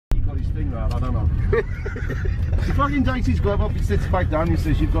finger out, I don't know. He fucking takes his glove off, he sits back down, he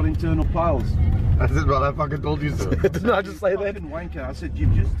says, you've got internal piles. I said, well, I fucking told you so. Didn't I just say that? Wanker. I said,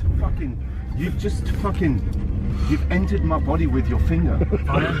 you've entered my body with your finger.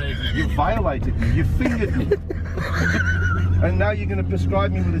 You violated me, you fingered me. And now you're going to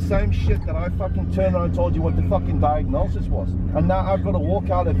prescribe me with the same shit that I fucking turned around and told you what the fucking diagnosis was. And now I've got to walk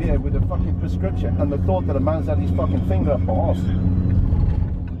out of here with a fucking prescription and the thought that a man's had his fucking finger up my arse.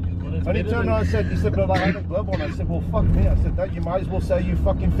 And he turned around and said, but I had a glove on. I said, well, fuck me. I said, that you might as well say you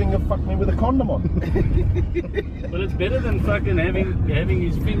fucking finger fucked me with a condom on. But it's better than fucking having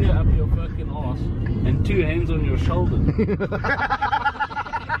his finger up your fucking arse and two hands on your shoulders.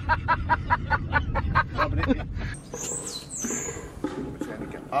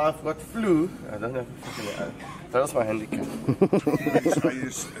 I've got flu. I don't have a fucking... That was my handicap. Are you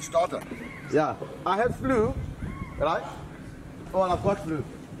a starter? Yeah, I had flu, right? Oh, I've got flu.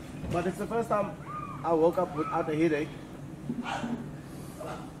 But it's the first time I woke up without a headache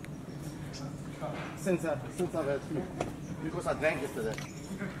since I've had flu. Because I drank yesterday.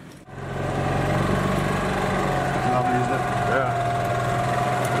 Lovely, isn't it? Yeah.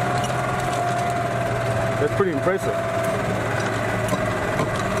 That's pretty impressive.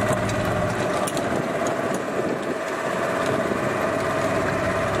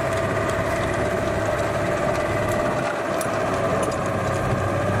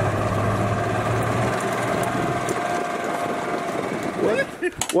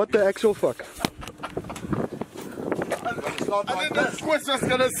 What the actual fuck? And then the squish was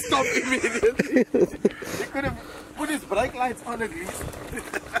gonna stop immediately. He could have put his brake lights on at least.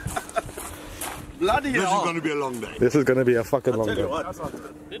 Bloody hell. This is going to be a long day. This is going to be a fucking long day.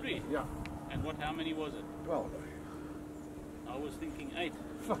 Did we? Yeah. And how many was it? 12. I was thinking 8.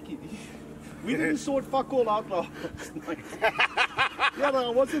 Fuck it. We didn't sort fuck all out last night. Yeah, no, I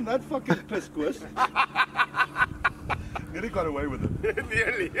wasn't that fucking pissed, Chris. Nearly got away with it.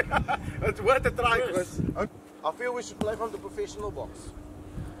 Nearly. It's worth a try, Chris. I feel we should play from the professional box.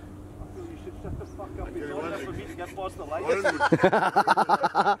 I feel you should shut the fuck up. It's all enough for me to get past the light. Nice and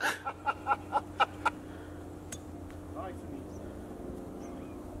easy.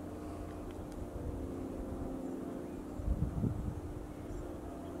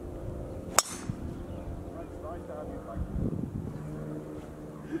 It's nice to have you back.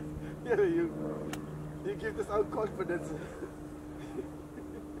 Yeah, you give this out confidence.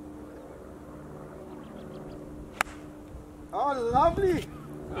 Oh, lovely!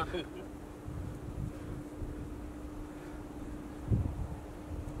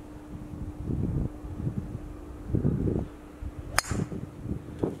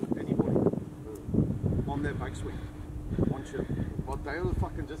 Anybody on their backswing, one chip, or they'll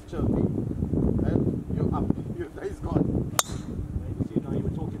fucking just chirp me, and you're up. Your day's gone. See, now you were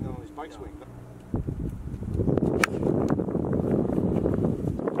talking on his backswing.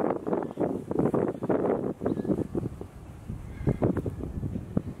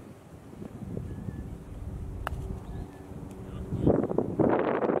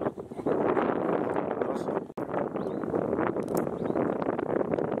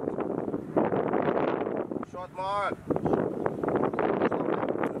 Mark.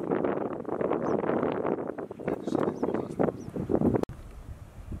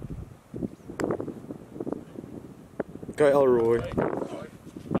 Go Elroy. At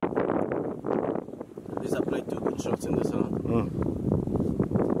least I played 2 good shots in this round.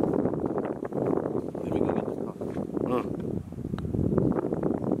 Let me go get the cup.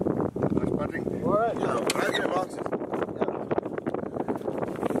 Nice batting. Alright, yeah, right here, boxes.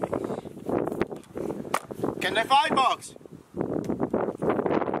 Can they fight, box?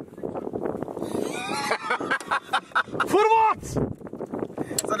 For what? So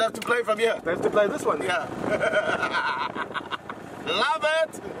they have to play from here. They have to play this one. Yeah. Love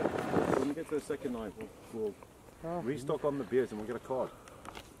it. When we get to the second night, we'll restock on the beers and we'll get a card.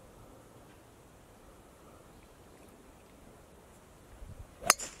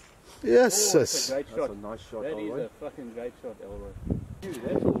 Yes, That's a great That's shot. a nice shot, That is Elroy. a fucking great shot, Elroy.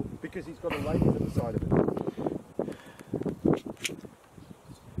 That's all because he's got a lady at the side of it.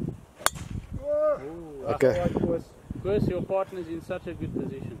 Okay. Chris, your partner's in such a good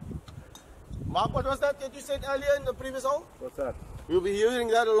position. Mark, what was that you said earlier in the previous hole? What's that? We'll be hearing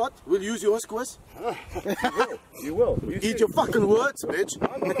that a lot. We'll use yours, Quiz. You will. Eat your fucking words, bitch.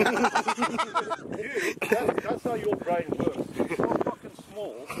 That's how your brain works. It's so fucking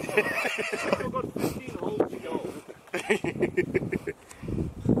small. You've still got 15 holes to go.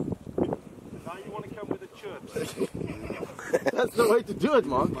 Now you want to come with a chirp. That's the way to do it,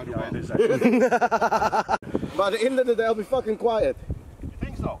 man. By the way, it is actually. By the end of the day, I'll be fucking quiet. You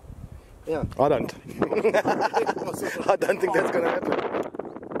think so? Yeah. I don't. I don't think that's gonna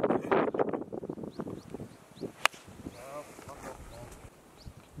happen.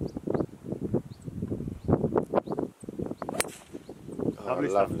 Lovely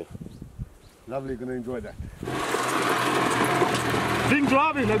stuff. Lovely, gonna enjoy that. Drink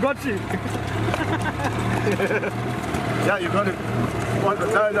driving, I got you. Yeah, you got it. No,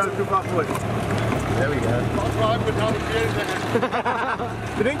 too far forward. There we go.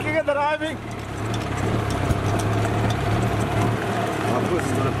 Drinking and driving. Of course,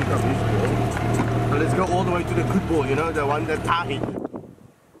 he's gonna pick up his ball. But let's go all the way to the good ball, you know, the one that Tahi.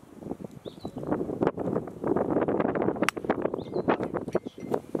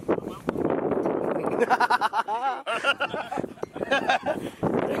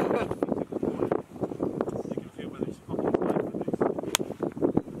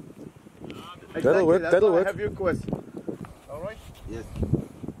 That'll work, that'll work. Have your quest. Alright? Yes.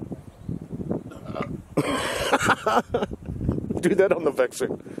 Do that on the vaccine.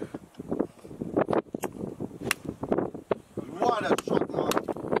 What a shot, Mark.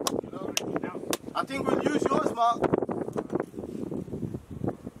 I think we'll use yours, Mark.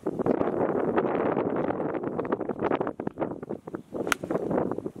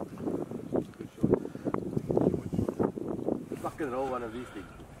 Fucking roll one of these things.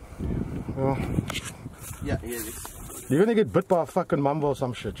 Well, Yeah, here it is. you're gonna get bit by a fucking mamba or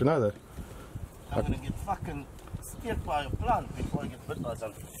some shit, you know that? I'm gonna get fucking scared by a plant before I get bit by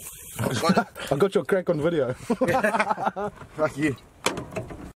something. I got your crack on video. Fuck you.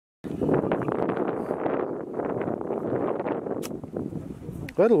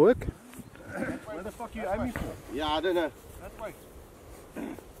 That'll work. Where the fuck are you aiming for? Yeah, I don't know. That way.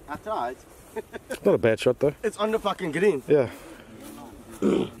 I tried. It's not a bad shot though. It's on the fucking green. Yeah.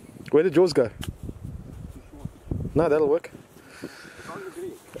 Where did yours go? No, that'll work.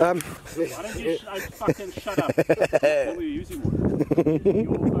 Why don't you fucking shut up? What were you using one?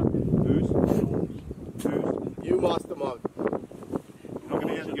 Your fucking boost. You master Mark.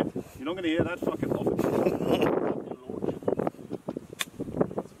 You're not gonna hear that fucking off.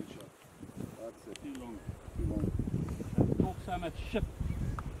 That's it. Too long. Talk so much shit.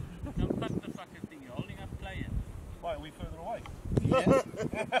 Don't fuck the fucking thing. You're holding up playing. Why, are we further away?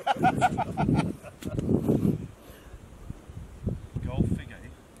 Go figure, eh?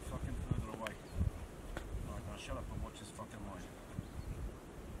 Fucking further away. Alright, now shut up and watch this fucking line.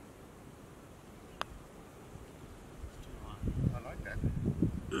 I like that.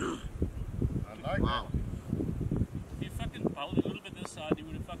 I like Wow. If you fucking bowled a little bit this side, you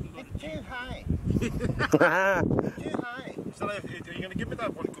would have fucking got it. Too high. Too high. So, are you going to give me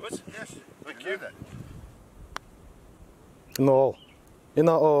that one, Chris? Yes. Thank you. No. In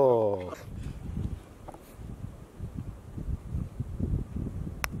the oh.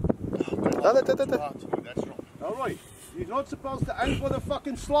 That's wrong. Alright. You're not supposed to aim for the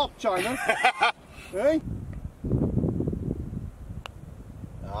fucking slop, China. Eh?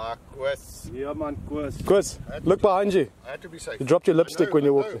 Ah, Quest. Yeah, man, Chris. Chris, look behind you. I had to be safe. You dropped your lipstick when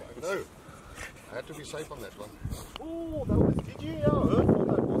you walked. No, I had to be safe on that one. Oh, that was. Did you hear how hurtful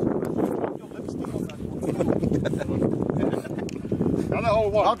that was? You dropped your lipstick on that one. Another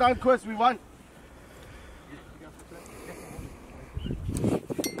hole one. Well done, Quest. We won.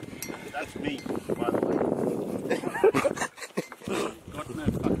 That's me, by the way. Got no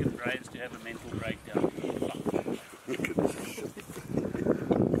fucking brains to have a mental breakdown.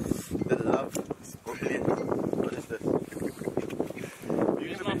 The love is brilliant. What is this?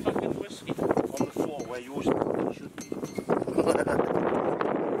 Where's my fucking whiskey? On the floor where yours should be.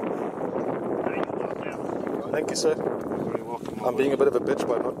 Thank you, sir. Very welcome. I'm being a bit of a bitch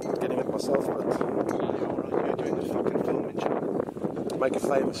by not getting it myself, but You're doing this fucking filming, make it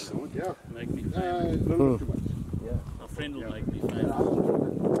famous. yeah. Make me famous. Too much. My friend will make me famous.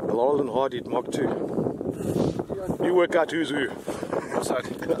 Laurel and Hardy, Mark II. You work out who's who. I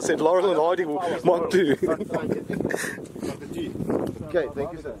said Laurel and Hardy, Mark II. Okay,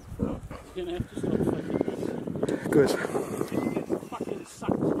 thank you, sir. You're gonna have to stop fucking Good. it fucking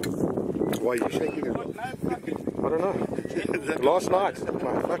sucks. Why are you shaking it? I don't know. Last night. Oh,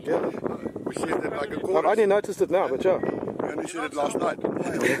 fuck yeah. We said that like a I've chorus. only noticed it now, but yeah. We only said it last night.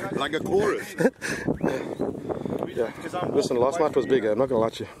 Like a chorus. Yeah. Listen, last night was bigger, I'm not gonna lie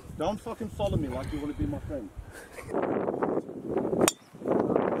to you. Don't fucking follow me like you want to be my friend.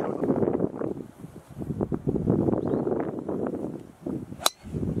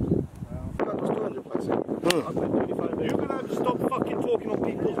 You're gonna have to stop fucking talking on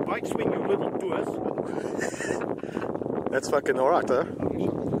people's bikes when you little doers. That's fucking alright, huh?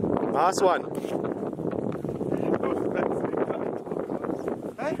 Nice one.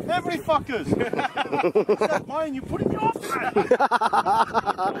 Hey, Every fuckers. Is that mine? You're putting me off. You know,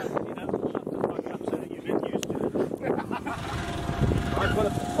 shut the fuck up so that you get used to it. I've got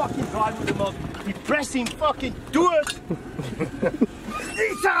to fucking drive with the most depressing fucking doers.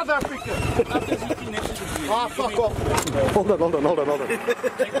 In South Africa. Ah, fuck off. Hold on.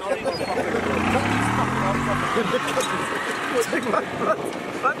 Take my front.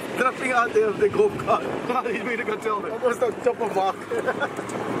 What? Dropping out there of the golf cart. You need to go tell them. Almost on top of Mark.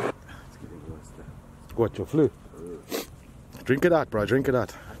 What, your flu? Drink it out, bro, drink it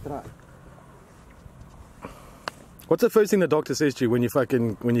out. What's the first thing the doctor says to you when you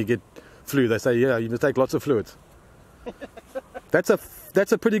get flu? They say, yeah, you must take lots of fluids. That's a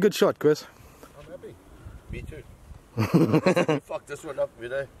pretty good shot, Chris. I'm happy. Me too. Fuck this one up, you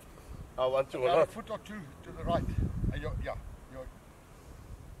know. I want to A foot or two to the right.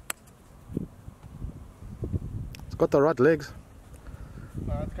 It's got the right legs.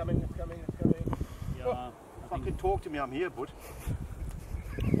 It's coming. Yeah. Fucking talk to me, I'm here, bud.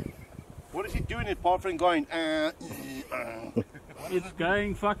 What is he doing apart from going, It's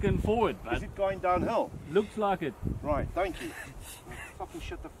going fucking forward, Is but it going downhill? looks like it. Right, thank you. Fucking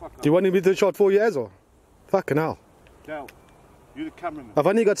shut the fuck up. Do you want me to do the shot for you as well? Fucking hell. Dale, you're the cameraman. I've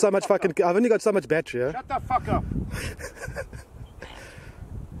only got so much battery, yeah? Shut the fuck up.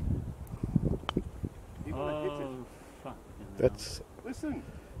 You're gonna hit it. Oh, fuck. That's... Listen,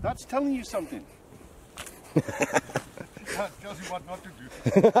 that's telling you something. That tells you what not to do.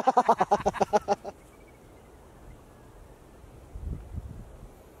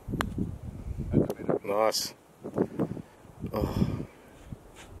 Nice.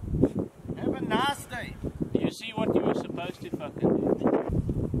 Have a nice day. You see what you were supposed to fucking do?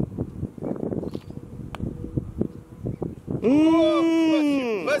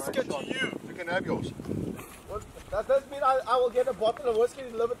 Biscuit to you. You can have yours. Does this mean I will get a bottle of whiskey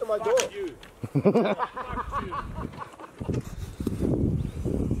delivered to my door? Fuck you. Fuck you.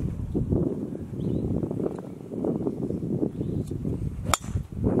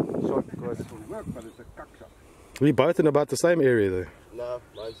 Shot goes to work, but it's a cuck shot. We both in about the same area though. No,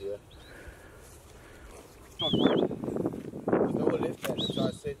 mine's here. Shot. There's no left-handed, so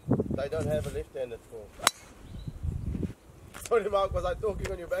I said they don't have a left-handed for. Sorry, Mark, was I talking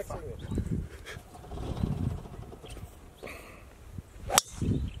on your back segment?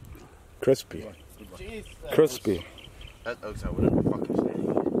 Crispy. Jeez. Crispy. That oaks I wouldn't be fucking standing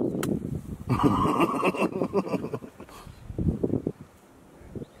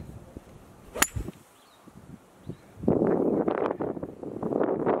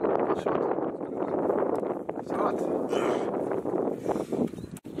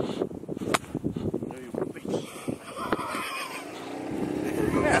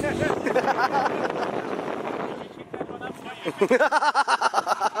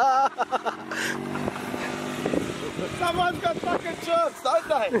Someone's got fucking chips, don't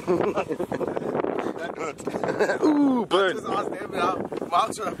they? That hurt. Ooh, burn. Just ask them now.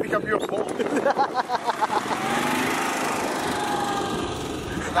 Mark, should I pick up your ball?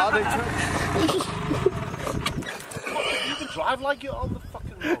 Now they You can drive like you're on the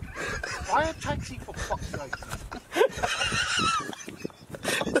fucking road. Buy a taxi for fuck's sake.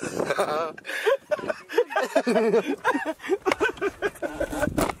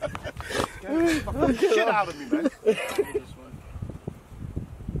 Fucking shit out of me, man.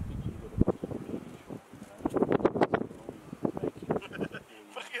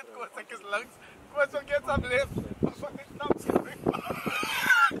 Forget Koosak's lungs. Koos will get some left. Fucking thumbs coming.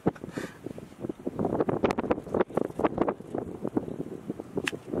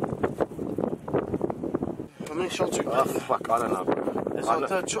 How many shots you got? Oh, fuck, I don't know. This is our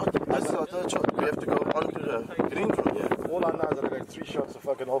third shot. This is our third shot. We have to go onto the green from here. All I know is that I got 3 shots of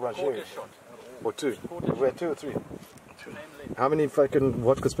fucking old sherry. Or 2. We had 2 or 3. How many fucking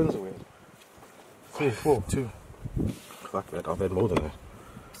vodka spins have we had? 3, 4. 2. Fuck that, I've had more than that.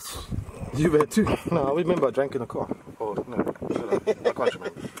 You've had 2? No, I remember I drank in the car. Oh, no. I can't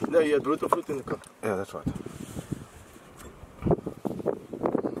remember. No, you had brutal fruit in the car. Yeah, that's right.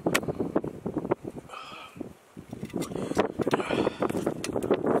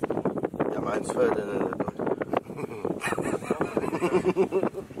 Yeah, mine's further than the You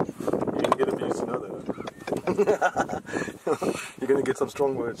can get abused to know that. You're going to get some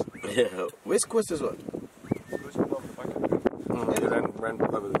strong words. Yeah. Where's Koos as well? He ran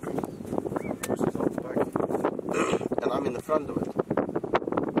over the creek. And I'm in the front of it.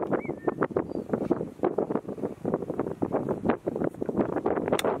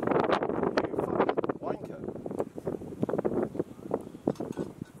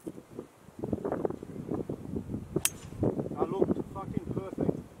 I looked fucking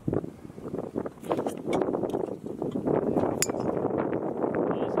perfect.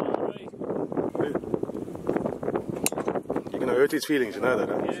 hurt his feelings, you know that,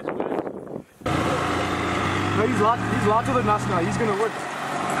 huh? Yeah, it's good. No, he's larger than us now. He's gonna win.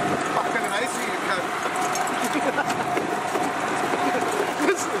 Fucking amazing, you can.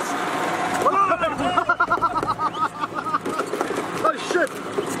 Oh shit!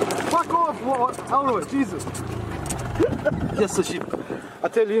 Fuck off! What? Alfred, Jesus! Yes, the sheep. I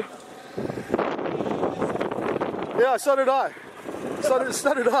tell you. Yeah, so did I. So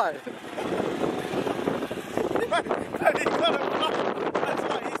did I.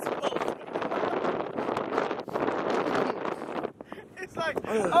 It's like,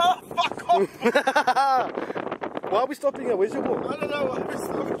 oh, fuck off. Why are we stopping here? Where's your ball? I don't know what we're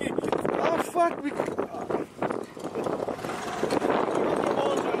stopping. Oh fuck!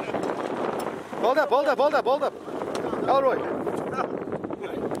 Hold up. Elroy.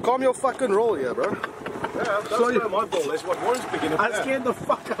 Calm your fucking roll here, bro. Yeah, that's where my ball is. What Warren's picking up. I scared the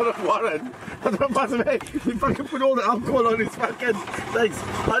fuck out of Warren. And then by the way, he fucking put all the alcohol on his fucking legs,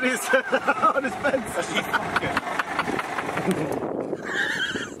 on his pants.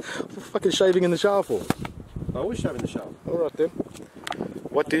 Fucking shaving in the shower for? I always shave in the shower. Alright then.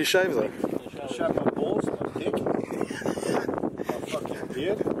 What do you shave though? I shave my balls, my dick, my fucking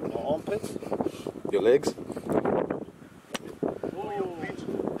beard, my armpits. Your legs?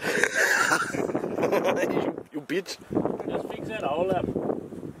 You bitch. Just fix that hole up.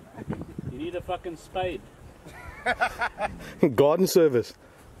 You need a fucking spade. Garden service.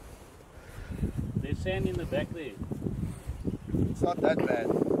 There's sand in the back there. It's not that bad.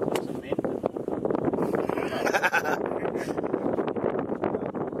 Cement.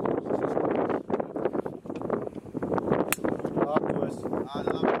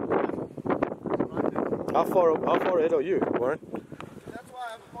 How far ahead are you, Warren? That's why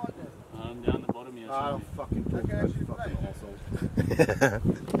I have a partner. I'm down the bottom here. I don't fucking talk Okay, about actually fucking play. assholes. I'm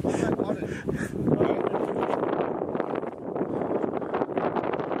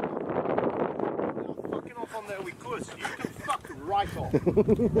fucking off on there because you can fuck right off.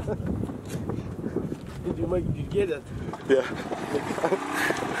 Did you get it? Yeah.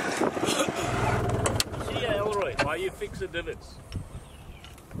 See here, Elroy, why you fix the divots?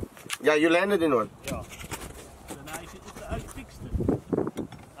 Yeah, you landed in one. Yeah. So now if I fixed it,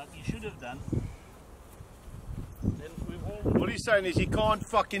 like you should have done, then we've all... What he's saying is he can't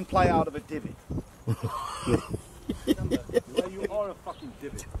fucking play out of a divot. Well, you are a fucking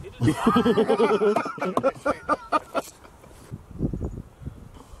divot. It is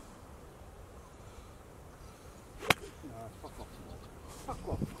Fuck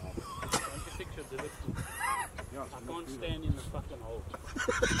off. Don't you fix your divots? I can't stand in the fucking hole.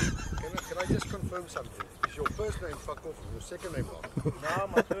 Can I just confirm something? Is your first name fuck off and your second name what? No,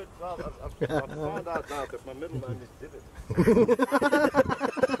 my third, well, I've found out now that my middle name is Divot.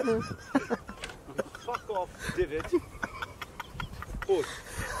 Fuck off, Divot. Puss.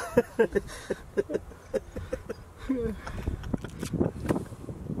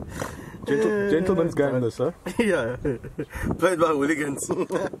 Gentleman's game this, huh? Yeah. Played by hooligans.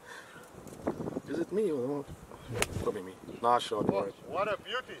 Is it me or probably me? Nice shot, Warren. What a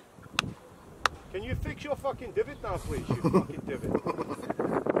beauty. Can you fix your fucking divot now, please, you fucking divot?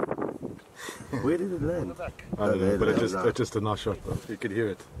 Where did it On the land? back. I don't know, Okay, but that's it's just a nice shot, though. You could hear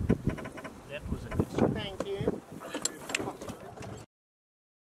it.